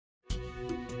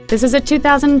This is a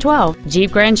 2012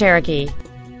 Jeep Grand Cherokee.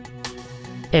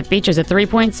 It features a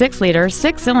 3.6-liter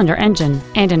six-cylinder engine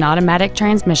and an automatic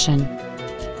transmission.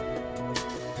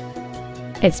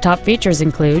 Its top features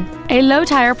include a low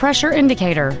tire pressure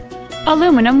indicator,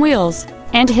 aluminum wheels,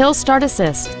 and hill start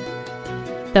assist.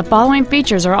 The following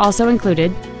features are also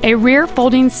included: a rear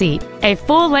folding seat, a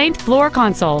full-length floor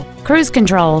console, cruise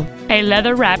control, a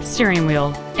leather-wrapped steering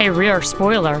wheel, a rear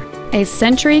spoiler, a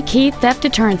Sentry key theft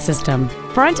deterrent system,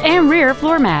 front and rear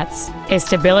floor mats, a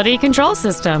stability control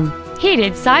system,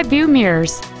 heated side view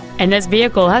mirrors, and this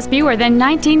vehicle has fewer than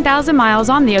 19,000 miles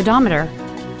on the odometer.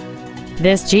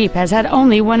 This Jeep has had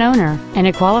only one owner, and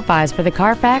it qualifies for the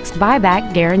Carfax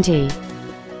buyback guarantee.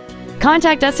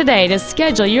 Contact us today to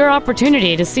schedule your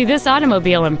opportunity to see this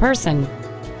automobile in person.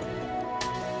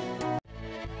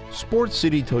 Sports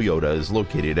City Toyota is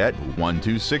located at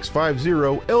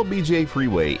 12650 LBJ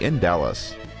Freeway in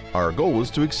Dallas. Our goal is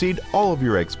to exceed all of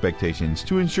your expectations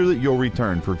to ensure that you'll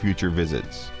return for future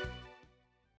visits.